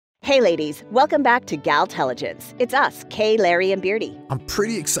Hey ladies, welcome back to Galtelligence. It's us, Kay, Larry, and Beardy. I'm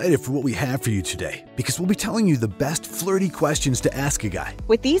pretty excited for what we have for you today because we'll be telling you the best flirty questions to ask a guy.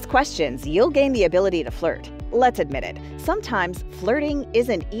 With these questions, you'll gain the ability to flirt. Let's admit it, sometimes flirting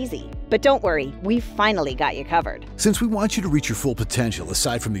isn't easy. But don't worry, we've finally got you covered. Since we want you to reach your full potential,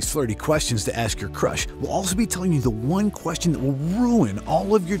 aside from these flirty questions to ask your crush, we'll also be telling you the one question that will ruin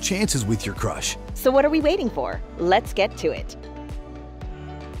all of your chances with your crush. So what are we waiting for? Let's get to it.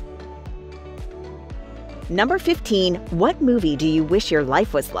 Number 15, what movie do you wish your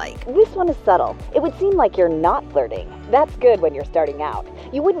life was like? This one is subtle. It would seem like you're not flirting. That's good when you're starting out.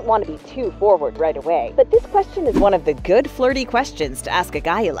 You wouldn't want to be too forward right away. But this question is one of the good flirty questions to ask a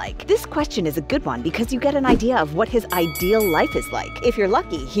guy you like. This question is a good one because you get an idea of what his ideal life is like. If you're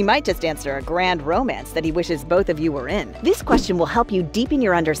lucky, he might just answer a grand romance that he wishes both of you were in. This question will help you deepen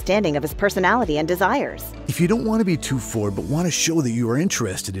your understanding of his personality and desires. If you don't want to be too forward but want to show that you are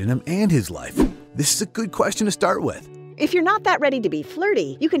interested in him and his life, this is a good question to start with. If you're not that ready to be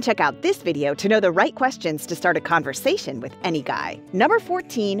flirty, you can check out this video to know the right questions to start a conversation with any guy. Number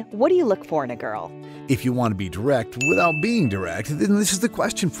 14, what do you look for in a girl? If you want to be direct without being direct, then this is the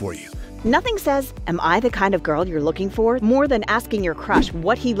question for you. Nothing says, am I the kind of girl you're looking for, more than asking your crush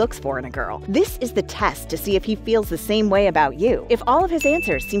what he looks for in a girl. This is the test to see if he feels the same way about you. If all of his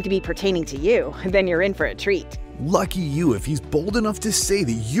answers seem to be pertaining to you, then you're in for a treat. Lucky you if he's bold enough to say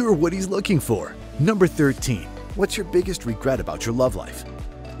that you're what he's looking for. Number 13. What's your biggest regret about your love life?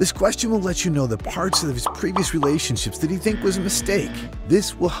 This question will let you know the parts of his previous relationships that he think was a mistake.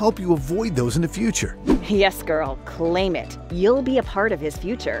 This will help you avoid those in the future. Yes, girl, claim it. You'll be a part of his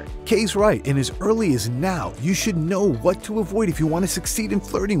future. Kay's right, and as early as now, you should know what to avoid if you want to succeed in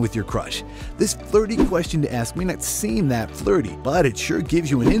flirting with your crush. This flirty question to ask may not seem that flirty, but it sure gives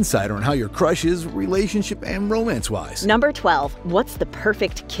you an insight on how your crush is relationship and romance-wise. Number 12, what's the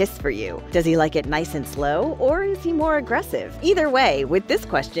perfect kiss for you? Does he like it nice and slow, or is he more aggressive? Either way, with this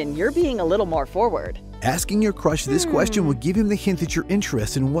question, you're being a little more forward. Asking your crush this question will give him the hint that you're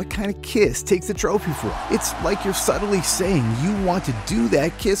interested in what kind of kiss takes the trophy for. It's like you're subtly saying you want to do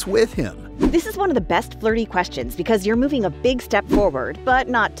that kiss with him. This is one of the best flirty questions because you're moving a big step forward, but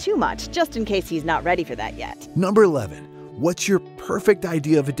not too much, just in case he's not ready for that yet. Number 11. What's your perfect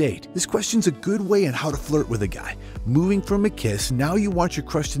idea of a date? This question's a good way on how to flirt with a guy. Moving from a kiss, now you want your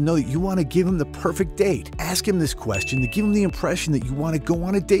crush to know that you want to give him the perfect date. Ask him this question to give him the impression that you want to go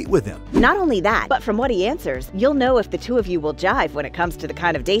on a date with him. Not only that, but from what he answers, you'll know if the two of you will jive when it comes to the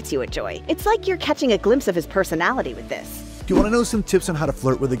kind of dates you enjoy. It's like you're catching a glimpse of his personality with this. Do you want to know some tips on how to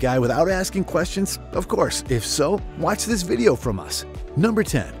flirt with a guy without asking questions? Of course. If so, watch this video from us. Number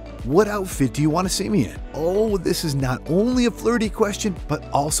 10. What outfit do you want to see me in? Oh, this is not only a flirty question, but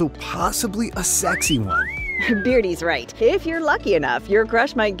also possibly a sexy one. Beardy's right. If you're lucky enough, your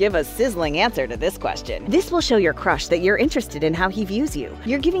crush might give a sizzling answer to this question. This will show your crush that you're interested in how he views you.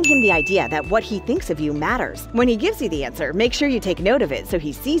 You're giving him the idea that what he thinks of you matters. When he gives you the answer, make sure you take note of it so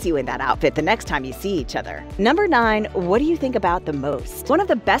he sees you in that outfit the next time you see each other. Number 9, what do you think about the most? One of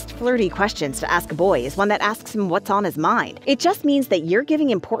the best flirty questions to ask a boy is one that asks him what's on his mind. It just means that you're giving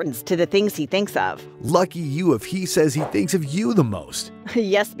importance to the things he thinks of. Lucky you if he says he thinks of you the most.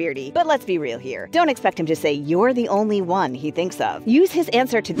 Yes, Beardy, but let's be real here. Don't expect him to say you're the only one he thinks of. Use his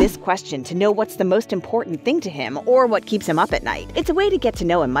answer to this question to know what's the most important thing to him or what keeps him up at night. It's a way to get to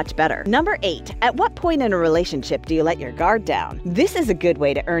know him much better. Number 8, at what point in a relationship do you let your guard down? This is a good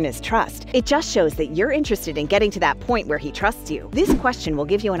way to earn his trust. It just shows that you're interested in getting to that point where he trusts you. This question will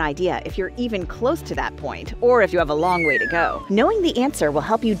give you an idea if you're even close to that point or if you have a long way to go. Knowing the answer will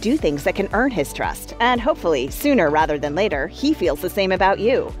help you do things that can earn his trust, and hopefully, sooner rather than later, he feels the same about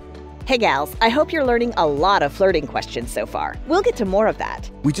you. Hey gals, I hope you're learning a lot of flirting questions so far. We'll get to more of that.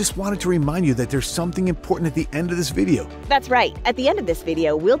 We just wanted to remind you that there's something important at the end of this video. That's right. At the end of this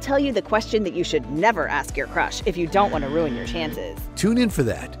video, we'll tell you the question that you should never ask your crush if you don't want to ruin your chances. Tune in for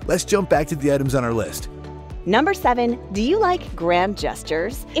that. Let's jump back to the items on our list. Number 7, do you like grand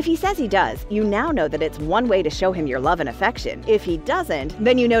gestures? If he says he does, you now know that it's one way to show him your love and affection. If he doesn't,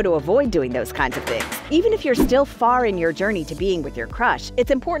 then you know to avoid doing those kinds of things. Even if you're still far in your journey to being with your crush, it's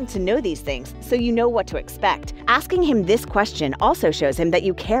important to know these things so you know what to expect. Asking him this question also shows him that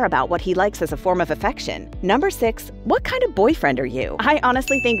you care about what he likes as a form of affection. Number 6, what kind of boyfriend are you? I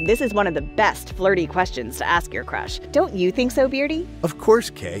honestly think this is one of the best flirty questions to ask your crush. Don't you think so, Beardy? Of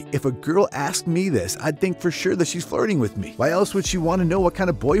course, Kay. If a girl asked me this, I'd think for for sure that she's flirting with me. Why else would she want to know what kind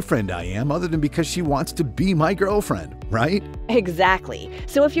of boyfriend I am other than because she wants to be my girlfriend, right? Exactly.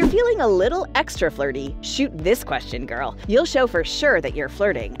 So if you're feeling a little extra flirty, shoot this question, girl. You'll show for sure that you're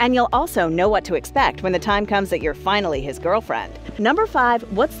flirting, and you'll also know what to expect when the time comes that you're finally his girlfriend. Number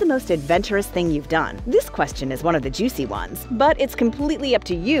 5, what's the most adventurous thing you've done? This question is one of the juicy ones, but it's completely up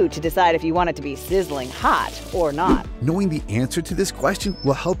to you to decide if you want it to be sizzling hot or not. Knowing the answer to this question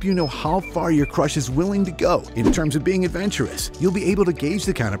will help you know how far your crush is willing to go in terms of being adventurous. You'll be able to gauge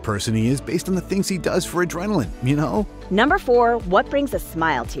the kind of person he is based on the things he does for adrenaline, you know? Number 4, what brings a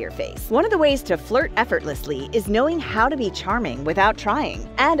smile to your face? One of the ways to flirt effortlessly is knowing how to be charming without trying.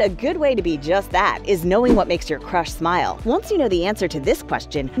 And a good way to be just that is knowing what makes your crush smile. Once you know the answer to this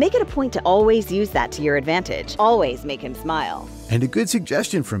question, make it a point to always use that to your advantage. Always make him smile. And a good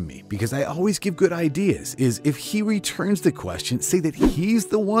suggestion from me, because I always give good ideas, is if he returns the question, say that he's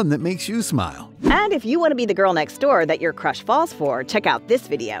the one that makes you smile. And if you want to be the girl next door that your crush falls for, check out this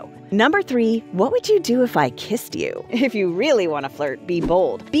video. Number 3, what would you do if I kissed you? If you really want to flirt, be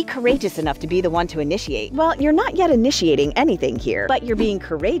bold. Be courageous enough to be the one to initiate. Well, you're not yet initiating anything here, but you're being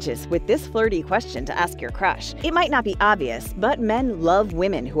courageous with this flirty question to ask your crush. It might not be obvious, but men love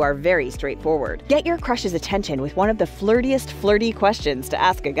women who are very straightforward. Get your crush's attention with one of the flirtiest flirty questions to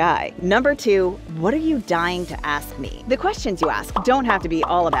ask a guy. Number 2, what are you dying to ask me? The questions you ask don't have to be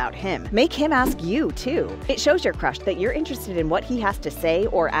all about him. Make him ask you too. It shows your crush that you're interested in what he has to say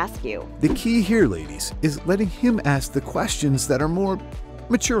or ask you. The key here, ladies, is letting him ask the questions that are more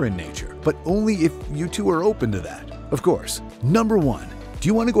mature in nature, but only if you two are open to that. Of course. Number 1, do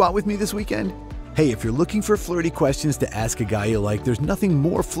you want to go out with me this weekend? Hey, if you're looking for flirty questions to ask a guy you like, there's nothing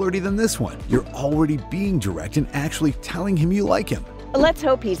more flirty than this one. You're already being direct and actually telling him you like him. Let's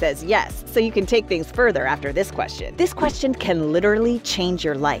hope he says yes, so you can take things further after this question. This question can literally change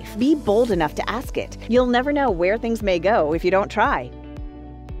your life. Be bold enough to ask it. You'll never know where things may go if you don't try.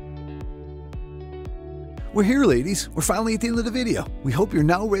 We're here, ladies. We're finally at the end of the video. We hope you're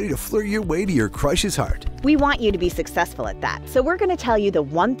now ready to flirt your way to your crush's heart. We want you to be successful at that, so we're going to tell you the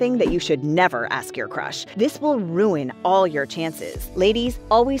one thing that you should never ask your crush. This will ruin all your chances. Ladies,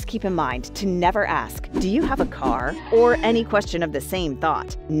 always keep in mind to never ask, "Do you have a car?" or any question of the same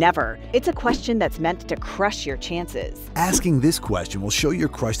thought. Never. It's a question that's meant to crush your chances. Asking this question will show your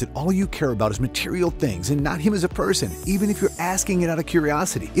crush that all you care about is material things and not him as a person. Even if you're asking it out of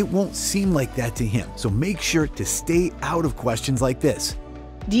curiosity, it won't seem like that to him. So make sure to stay out of questions like this.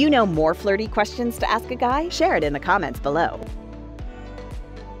 Do you know more flirty questions to ask a guy? Share it in the comments below.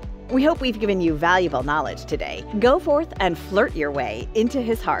 We hope we've given you valuable knowledge today. Go forth and flirt your way into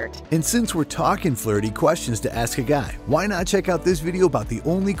his heart. And since we're talking flirty questions to ask a guy, why not check out this video about the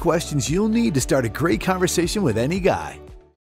only questions you'll need to start a great conversation with any guy?